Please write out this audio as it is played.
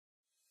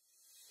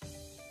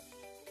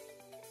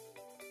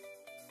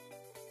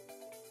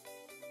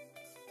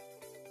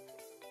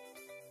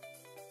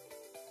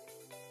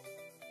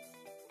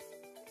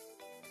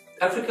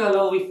Africa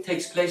Halal Week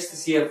takes place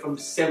this year from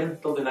the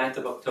 7th till the 9th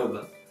of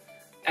October,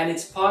 and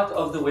it's part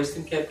of the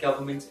Western Cape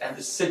government and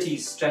the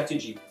city's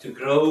strategy to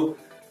grow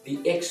the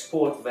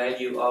export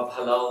value of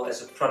halal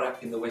as a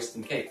product in the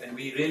Western Cape. And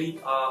we really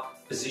are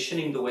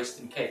positioning the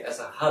Western Cape as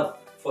a hub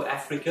for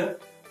Africa,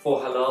 for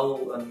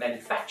halal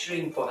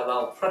manufacturing, for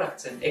halal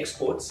products and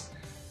exports.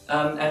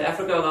 And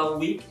Africa Halal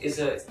Week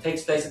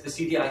takes place at the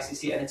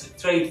CDICC, and it's a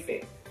trade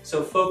fair.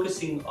 So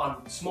focusing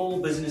on small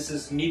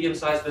businesses,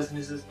 medium-sized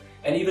businesses,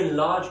 and even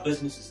large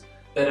businesses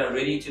that are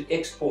ready to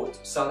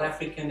export South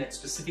African and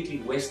specifically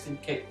Western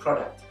Cape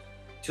product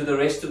to the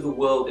rest of the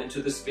world and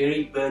to this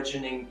very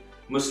burgeoning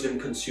Muslim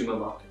consumer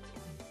market.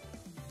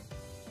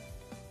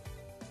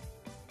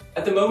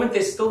 At the moment,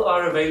 there still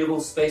are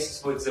available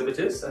spaces for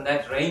exhibitors, and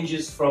that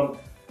ranges from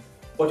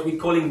what we're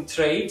calling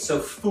trade, so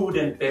food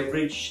and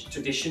beverage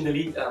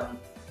traditionally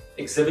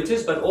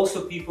exhibitors, but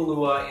also people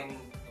who are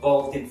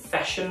involved in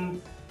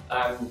fashion,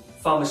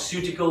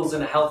 pharmaceuticals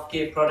and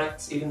healthcare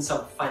products, even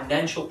some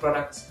financial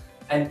products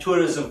and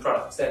tourism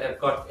products that have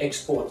got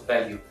export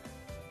value.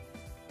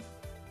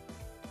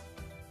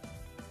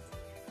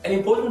 An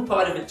important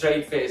part of a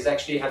trade fair is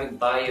actually having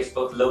buyers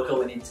both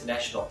local and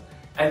international.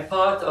 And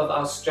part of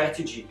our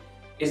strategy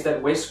is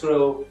that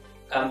Westgrow,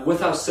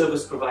 with our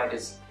service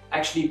providers,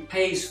 actually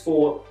pays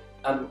for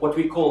what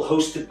we call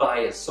hosted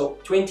buyers. So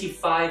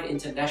 25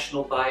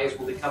 international buyers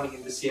will be coming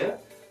in this year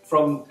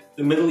from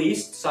the Middle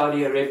East,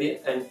 Saudi Arabia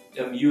and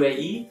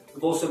UAE.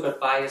 We've also got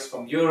buyers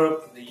from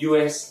Europe, from the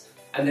US,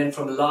 and then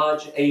from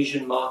large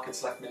Asian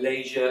markets like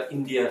Malaysia,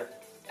 India.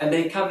 And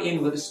they come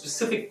in with a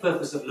specific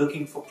purpose of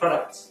looking for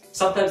products.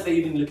 Sometimes they're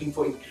even looking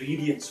for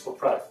ingredients for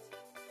products.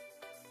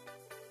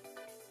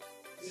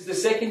 This is the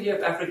second year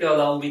of Africa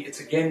Halal Week. It's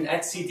again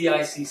at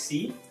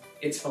CDICC.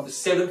 It's from the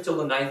 7th till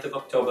the 9th of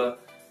October.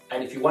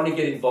 And if you want to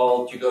get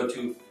involved, you go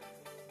to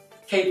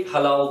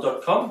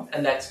capehalal.com,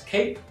 and that's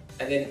Cape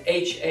and then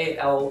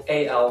HALAL.com.